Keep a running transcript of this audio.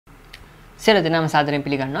සියලු දෙනාම සාදරයෙන්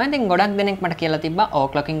පිළිගන්නවා. ඉතින් ගොඩක් දෙනෙක් මට කියලා තිබ්බා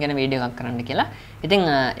ඕවර්ක්ලොකින් ගැන වීඩියෝ එකක් කරන්න කියලා. ඉතින්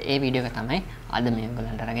ඒ වීඩියෝ එක තමයි අද මේ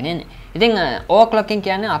ඔයගලන්ට අරගෙන එන්නේ. ඉතින් ඕවර්ක්ලොකින්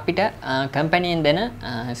කියන්නේ අපිට කම්පැනියෙන් දෙන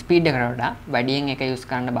ස්පීඩ් එකට වඩා වැඩියෙන් එක යූස්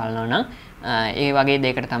කරන්න බලනවා නම් ඒ වගේ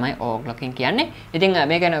දෙයකට තමයි ඕවර්ක්ලොකින් කියන්නේ. ඉතින්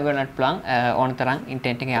මේක ගැන ඔයගලන්ට පුළුවන් ඕන තරම්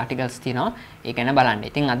ඉන්ටර්නෙට් එකේ ආටිකල්ස් තියෙනවා. ඒක ගැන බලන්න.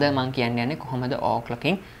 ඉතින් අද මම කියන්නේ කොහොමද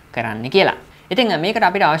ඕවර්ක්ලොකින් කරන්න කියලා. ඉතින් මේකට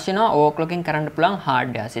අපිට අවශ්‍ය වෙනවා ඕවර්ක්ලොකින් කරන්න පුළුවන්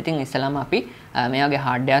හાર્ඩ්වෙයාර්ස්. ඉතින් ඉස්සෙල්ලාම අපි මේ වගේ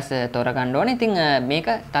හાર્ඩ්වෙයාර්ස් තෝරගන්න ඕනේ. ඉතින් මේක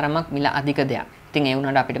තරමක් මිල අධික දෙයක්. ඉතින් ඒ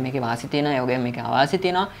වුණාට අපිට මේකේ වාසි තියෙනවා, ඒ වගේම මේකේ අවාසි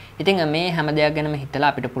තියෙනවා. ඉතින් මේ හැම දෙයක් ගැනම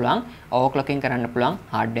හිතලා අපිට පුළුවන් ඕවර්ක්ලොකින් කරන්න පුළුවන්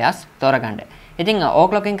හાર્ඩ්වෙයාර්ස් තෝරගන්න. ඉතින්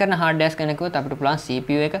ඕවර්ක්ලොකින් කරන හાર્ඩ්වෙයාර්ස් ගැන කිව්වොත් අපිට පුළුවන්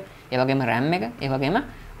CPU එක, ඒ වගේම RAM එක, ඒ වගේම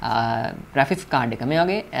graphics card එක. මේ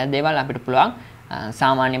වගේ දේවල් අපිට පුළුවන්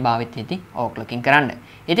සාමාන්‍ය භාවිතයේදී ඕවර්ක්ලොකින් කරන්න.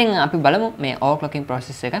 ඉතින් අපි බලමු මේ ඕවර්ක්ලොකින්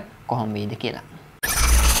process එක කොහොම වෙයිද කියලා.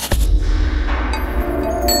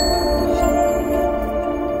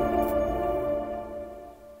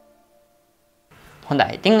 හොඳයි.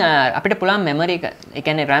 ඉතින් අපිට පුළුවන් memory එක, ඒ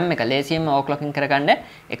කියන්නේ RAM එක ලේසියෙන්ම ඕවර්ක්ලොකින් කරගන්න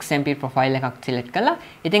XMP profile එකක් select කරලා.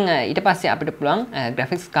 ඉතින් ඊට පස්සේ අපිට පුළුවන්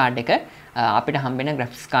graphics card එක අපිට හම්බෙන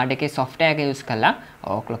graphics card එකේ software එක use කරලා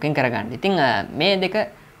ඕවර්ක්ලොකින් කරගන්න. ඉතින් මේ දෙක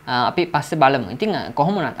අපි පස්සේ බලමු. ඉතින්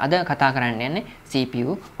කොහොම වුණත් අද කතා කරන්න යන්නේ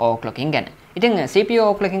CPU ඕවර්ක්ලොකින් ගැන. ඉතින් CPU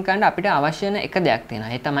ඕවර්ක්ලොකින් කරන්න අපිට අවශ්‍ය වෙන එක දෙයක් තියෙනවා.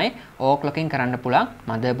 ඒ තමයි ඕවර්ක්ලොකින් කරන්න පුළුවන්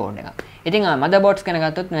motherboard එකක්. ඉතින් motherboards ගැන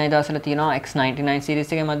ගත්තොත් මේ දවස්වල තියෙනවා X99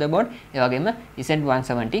 series එකේ motherboard, ඒ වගේම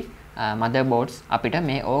Z170 motherboards අපිට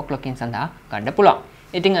මේ ඕවර්ක්ලොකින් සඳහා ගන්න පුළුවන්.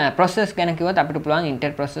 ඉතින් process ගැන කිව්වොත් අපිට පුළුවන්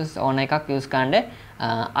Intel process ඕන එකක් use කරන්න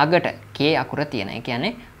අගට K අකුර තියෙන. ඒ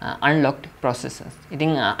කියන්නේ unlocked processors.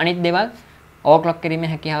 ඉතින් අනිත් දේවල් ඕවර්ක්ලොක් කිරීමේ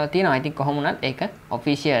හැකියාව තියෙනවා. ඉතින් කොහොම වුණත් ඒක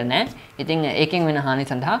ඔෆිෂියල් නෑ. ඉතින් ඒකෙන් වෙන හානි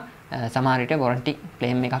සඳහා සමහර විට warranty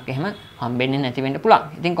claim එකක් එහෙම හම්බෙන්නේ නැති වෙන්න පුළුවන්.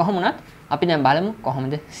 ඉතින් කොහොම වුණත් අපි දැන් බලමු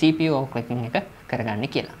කොහොමද CPU overclocking එක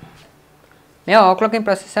කරගන්නේ කියලා. මේ overclocking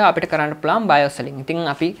process එක අපිට කරන්න පුළුවන් BIOS වලින්. ඉතින්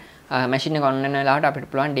අපි machine එක on වෙන වෙලාවට අපිට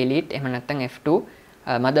පුළුවන් delete එහෙම නැත්නම් F2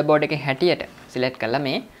 motherboard එකේ හැටියට select කරලා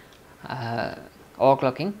මේ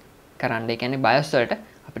overclocking කරන්න. ඒ කියන්නේ BIOS වලට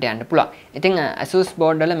අපිට යන්න පුළුවන්. ඉතින් Asus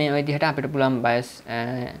board වල මේ විදිහට අපිට පුළුවන් BIOS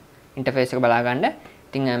interface එක බලා ගන්න.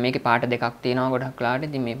 ඉතින් මේකේ පාට දෙකක් තියෙනවා ගොඩක් වෙලාවට.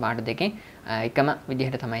 ඉතින් මේ පාට දෙකෙන් එකම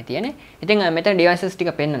විදිහට තමයි තියෙන්නේ. ඉතින් මෙතන devices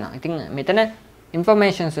ටික පෙන්නනවා. ඉතින් මෙතන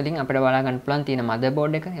informations වලින් අපිට බලා ගන්න පුළුවන් තියෙන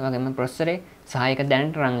motherboard එක, ඒ වගේම processor සහ ඒක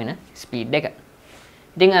දැනට run වෙන speed එක.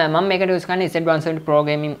 ඉතින් මම මේකට use කරන්නේ Z170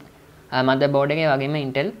 Progaming motherboard එක, ඒ වගේම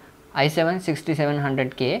Intel i7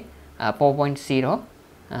 6700K 4.0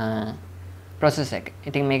 processor එක.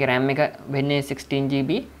 ඉතින් මේකේ RAM එක වෙන්නේ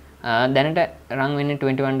 16GB. දැනට run වෙන්නේ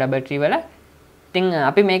 2133 වල. ඉතින්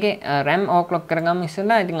අපි මේකේ RAM overclock කරගමු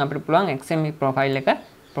ඉස්සෙල්ලා. ඉතින් අපිට පුළුවන් XMP profile එක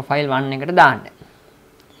profile 1 එකට දාන්න.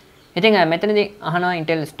 ඉතින් මෙතනදී අහනවා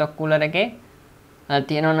Intel stock cooler එකේ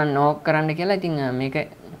තියෙනවා නම් no කරන්න කියලා. ඉතින් මේක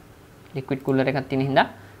liquid cooler එකක් තියෙන හින්දා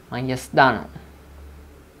මම yes දානවා.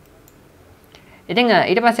 ඉතින්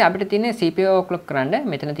ඊට පස්සේ අපිට තියෙන්නේ CPU overclock කරන්න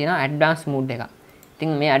මෙතන තියෙනවා advanced mode එකක්. ඉතින්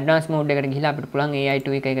මේ advanced mode එකට ගිහිලා අපිට පුළුවන්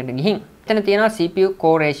AI2 එකකට ගිහින් මෙතන තියෙනවා CPU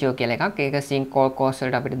core ratio කියලා එකක්. ඒක sync core cores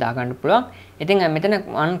වලට අපිට දා ගන්න පුළුවන්. ඉතින් මෙතන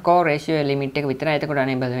 1 core ratio limit එක විතරයි එතකොට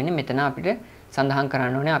enable වෙන්නේ. මෙතන අපිට සඳහන්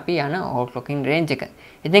කරන්න ඕනේ අපි යන overclocking range එක.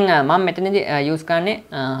 ඉතින් මම මෙතනදී use කරන්නේ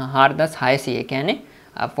 4600. ඒ කියන්නේ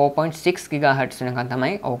 4.6 GHz වෙනකන්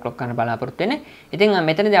තමයි overclock කරන්න බලාපොරොත්තු වෙන්නේ. ඉතින්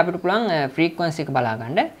මෙතනදී අපිට පුළුවන් frequency එක බලා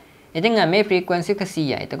ගන්න. ඉතින් මේ frequency එක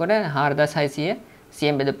 100යි. එතකොට 4600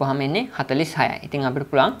 100 බෙදපුවාම එන්නේ 46යි. ඉතින් අපිට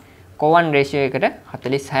පුළුවන් core 1 ratio එකට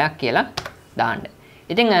 46ක් කියලා දාන්න.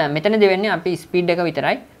 ඉතින් මෙතනදී වෙන්නේ අපි speed එක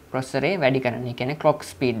විතරයි processor එකේ වැඩි කරන්නේ. ඒ කියන්නේ clock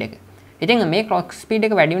speed එක. ඉතින් මේ clock speed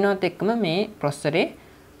එක වැඩි වෙනවත් එක්කම මේ processor එකේ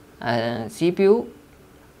CPU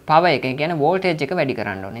power එක, ඒ කියන්නේ voltage එක වැඩි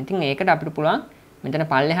කරන්න ඕනේ. ඉතින් ඒකට අපිට පුළුවන් මෙතන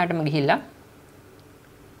පල්ලෙහාටම ගිහිල්ලා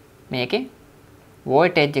මේකේ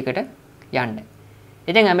voltage එකට යන්න.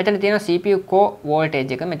 ඉතින් මෙතන තියෙන CPU core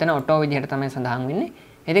voltage එක මෙතන auto විදිහට තමයි සඳහන් වෙන්නේ.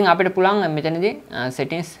 ඉතින් අපිට පුළුවන් මෙතනදී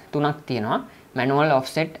settings තුනක් තියෙනවා. manual,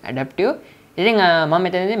 offset, adaptive. ඉතින් මම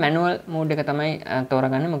මෙතනදී manual mode එක තමයි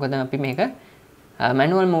තෝරගන්නේ. මොකද අපි මේක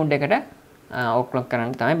manual mode එකට overclock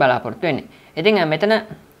කරන්න තමයි බලාපොරොත්තු වෙන්නේ. ඉතින් මෙතන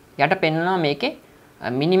යට පෙන්නනවා මේකේ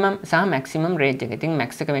minimum සහ maximum range එක. ඉතින්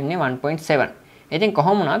max එක වෙන්නේ 1.7. ඉතින්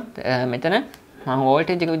කොහොම වුණත් මෙතන මම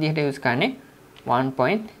voltage එක විදිහට use කරන්නේ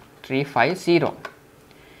 1.350.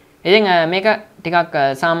 ඉතින් මේක ටිකක්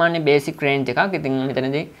සාමාන්‍ය basic range එකක්. ඉතින්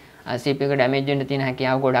මෙතනදී CPU එක damage වෙන්න තියෙන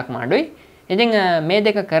හැකියාව ගොඩක්ම අඩුයි. ඉතින් මේ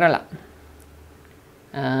දෙක කරලා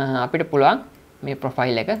අපිට පුළුවන් මේ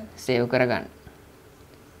profile එක save කරගන්න.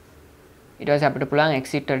 ඊට පස්සේ අපිට පුළුවන්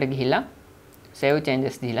exit වලට ගිහිල්ලා save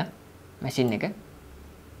changes දීලා machine එක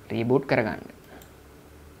reboot කරගන්න.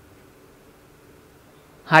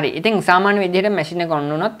 හරි. ඉතින් සාමාන්‍ය විදිහට මැෂින් එක ඔන්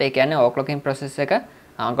වුණොත් ඒ කියන්නේ ඕවර්ක්ලොකින් process එක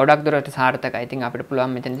ගොඩක් දුරට සාර්ථකයි. ඉතින් අපිට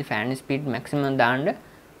පුළුවන් මෙතනදී fan speed maximum දාන්න.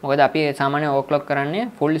 මොකද අපි සාමාන්‍ය ඕවර්ක්ලොක්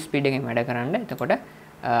කරන්නේ full speed එකෙන් වැඩ කරන්න. එතකොට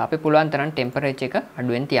අපි පුළුවන් තරම් temperature එක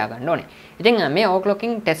අඩුවෙන් තියාගන්න ඕනේ. ඉතින් මේ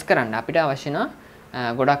overclocking test කරන්න අපිට අවශ්‍ය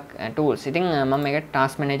ගොඩක් tools. ඉතින් මම මේක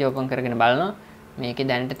task manager open කරගෙන බලනවා මේකේ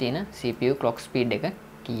දැනට තියෙන CPU clock speed එක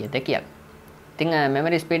කීයද කියලා. ඉතින්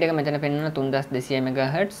memory speed එක මෙතන පෙන්වන 3200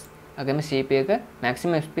 MHz. වගේම CPU එක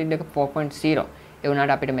maximum speed එක 4.0. ඒ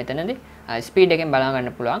වුණාට අපිට මෙතනදී speed එකෙන් බලා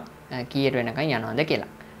ගන්න පුළුවන් කීයට වෙනකන් යනවද කියලා.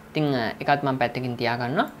 ඉතින් ඒකත් මම පැත්තකින් තියා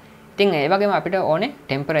ගන්නවා. ඉතින් ඒ වගේම අපිට ඕනේ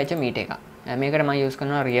temperature meter එකක්. මේකට මම use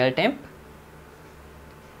කරනවා real temp.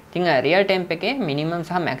 ඉතින් real temp එකේ minimum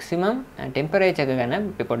සහ maximum temperature එක ගැන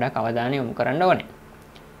අපි පොඩ්ඩක් අවධානය යොමු කරන්න ඕනේ.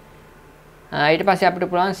 ඊට පස්සේ අපිට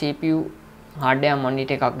පුළුවන් CPU hardware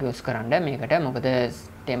monitor එකක් use කරන්න මේකට. මොකද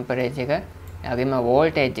temperature එක, ඒ වගේම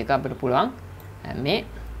voltage එක අපිට පුළුවන් මේ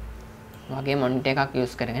වගේ monitor එකක්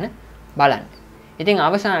use කරගෙන බලන්න. ඉතින්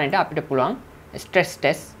අවසානයේදී අපිට පුළුවන් stress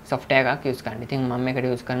test software එකක් use කරන්න. ඉතින් මම මේකට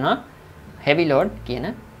use කරනවා heavy load කියන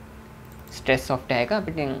stress software එක.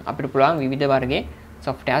 අපිට පුළුවන් විවිධ වර්ගයේ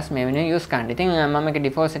softwares මේ වෙනුවෙන් use කරන්න. ඉතින් මම මේක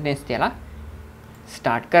default settings තියලා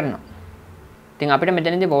start කරනවා. ඉතින් අපිට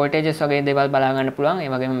මෙතනදී voltages වගේ දේවල් බලා ගන්න පුළුවන්. ඒ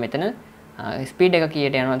වගේම මෙතන speed එක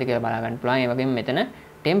කීයට යනවද කියලා බලා ගන්න පුළුවන්. ඒ වගේම මෙතන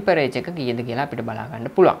temperature එක කීයද කියලා අපිට බලා ගන්න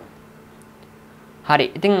පුළුවන්. හරි.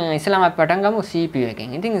 ඉතින් ඉස්සෙල්ලාම අපි පටන් ගමු CPU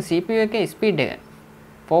එකෙන්. ඉතින් CPU එකේ speed එක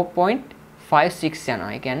 4.56 යනවා.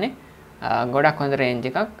 ඒ කියන්නේ ගොඩක් හොඳ range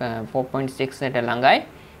එකක් 4.6 ට ළඟයි.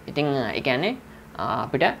 ඉතින් ඒ කියන්නේ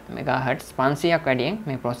අපිට megahertz 500ක් වැඩියෙන්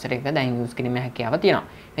මේ processor එක දැන් use කිරීමේ හැකියාව තියෙනවා.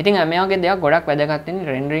 ඉතින් මේ වගේ දේවල් ගොඩක් වැදගත් වෙන්නේ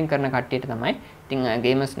rendering කරන කට්ටියට තමයි. ඉතින්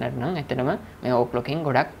gamers නම් ඇත්තටම මේ overclocking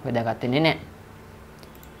ගොඩක් වැදගත් වෙන්නේ නැහැ.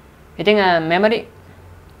 ඉතින් memory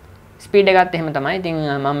speed එකත් එහෙම තමයි. ඉතින්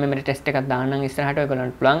මම memory test එකක් දාන්නම් ඉස්සරහට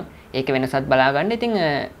ඔයගොල්ලන්ට පුළුවන් ඒකේ වෙනසත් බලා ගන්න. ඉතින්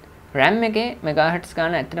RAM එකේ megahertz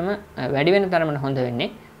ගන්න ඇත්තටම වැඩි වෙන තරමට හොඳ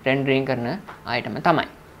වෙන්නේ rendering කරන අයටම තමයි.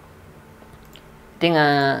 ඉතින්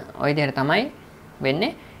ওই විදිහට තමයි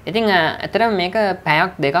වෙන්නේ. ඉතින් ඇත්තටම මේක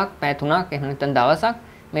පැයක් දෙකක් පැය තුනක් එහෙම නැත්නම් දවසක්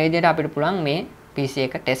මේ විදිහට අපිට පුළුවන් මේ PC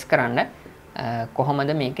එක ටෙස්ට් කරන්න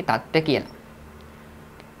කොහොමද මේකේ තත්ත්වය කියලා.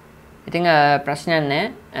 ඉතින් ප්‍රශ්නයක්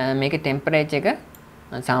නැහැ. මේකේ temperature එක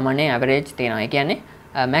සාමාන්‍ය average තියෙනවා. ඒ කියන්නේ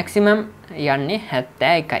maximum යන්නේ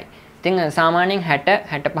 71යි. ඉතින් සාමාන්‍යයෙන් 60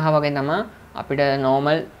 65 වගේ තමයි අපිට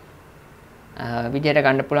normal විදිහට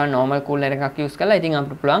ගන්න පුළුවන් normal cooler එකක් use කරලා. ඉතින්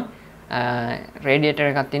අපිට පුළුවන් radiator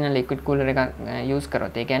එකක් තියෙන liquid cooler එකක් use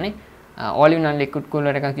කරොත්. ඒ කියන්නේ all in one liquid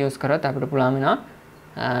cooler එකක් use කරොත් අපිට පුළුවන් වෙනවා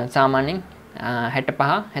සාමාන්‍යයෙන්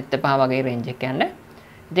 65 75 වගේ range එකක් යන්න.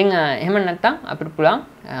 ඉතින් එහෙම නැත්නම් අපිට පුළුවන්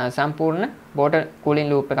සම්පූර්ණ bottle cooling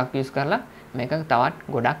loop එකක් use කරලා මේක තවත්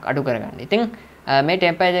ගොඩක් අඩු කරගන්න. ඉතින් මේ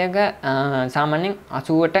temperature එක සාමාන්‍යයෙන්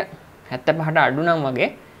 80ට 75ට අඩු නම් වගේ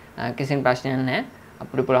කිසිම ප්‍රශ්නයක් නැහැ.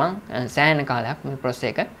 අපිට පුළුවන් සෑහෙන කාලයක් මේ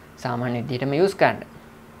process එක සාමාන්‍ය විදිහටම use කරන්න.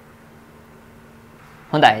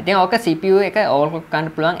 හොඳයි. ඉතින් ඕක CPU එක overclock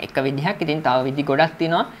කරන්න පුළුවන් එක විදිහක්. ඉතින් තව විදි ගොඩක්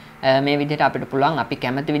තියෙනවා. මේ විදිහට අපිට පුළුවන් අපි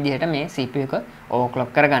කැමති විදිහට මේ CPU එක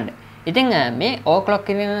overclock කරගන්න. ඉතින් මේ overclock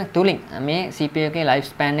කිරීම තුලින් මේ CPU එකේ life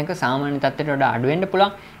span එක සාමාන්‍ය තත්ත්වයට වඩා අඩු වෙන්න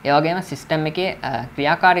පුළුවන්. ඒ වගේම system එකේ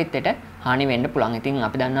ක්‍රියාකාරීත්වයට හානි වෙන්න පුළුවන්. ඉතින්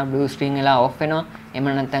අපි දන්නවා blue screen වෙලා off වෙනවා. එහෙම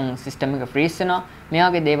නැත්නම් system එක freeze වෙනවා. මේ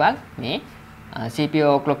වගේ දේවල් මේ CPU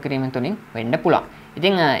overclock කිරීම තුලින් වෙන්න පුළුවන්.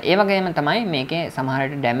 ඉතින් ඒ වගේම තමයි මේකේ සමහර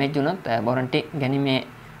විට damage වුණොත් warranty ගැනීමේ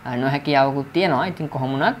නොහැකියාවකුත් තියෙනවා. ඉතින්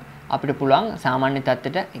කොහොම වුණත් අපිට පුළුවන් සාමාන්‍ය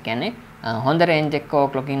තත්ත්වයට ඒ කියන්නේ හොඳ range එක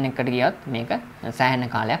overclocking එකකට ගියොත් මේක සෑහෙන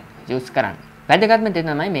කාලයක් use කරන්න. වැදගත්ම දේ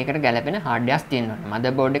තමයි මේකට ගැලපෙන hardwares තියෙන්න ඕනේ.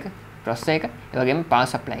 motherboard එක, processor එක, ඒ වගේම power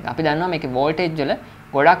supply එක. අපි දන්නවා මේකේ voltage වල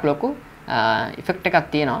ගොඩක් ලොකු effect එකක්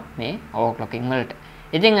තියෙනවා මේ overclocking වලට.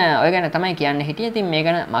 ඉතින් ඔය ගැන තමයි කියන්න හිටියේ. ඉතින් මේ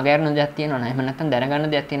ගැන මගහැරෙන දෙයක් තියෙනවා නම් එහෙම නැත්නම්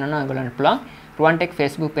දැනගන්න දෙයක් තියෙනවා නම් ඔයගොල්ලන්ට පුළුවන් RuwanTech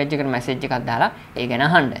Facebook page එකට message එකක් දාලා ඒ ගැන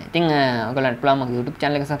අහන්න. ඉතින් ඔයගොල්ලන්ට පුළුවන් මගේ YouTube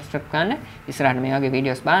channel එක subscribe කරන්න. ඉස්සරහට මේ වගේ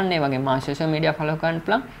videos බලන්න. ඒ වගේම මා social media follow කරන්න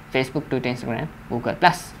පුළුවන්. Facebook, Twitter, Instagram, Google+.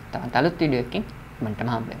 තවත් අලුත් වීඩියෝ එකකින් මන්ටම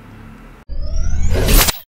හම්බ වෙමු.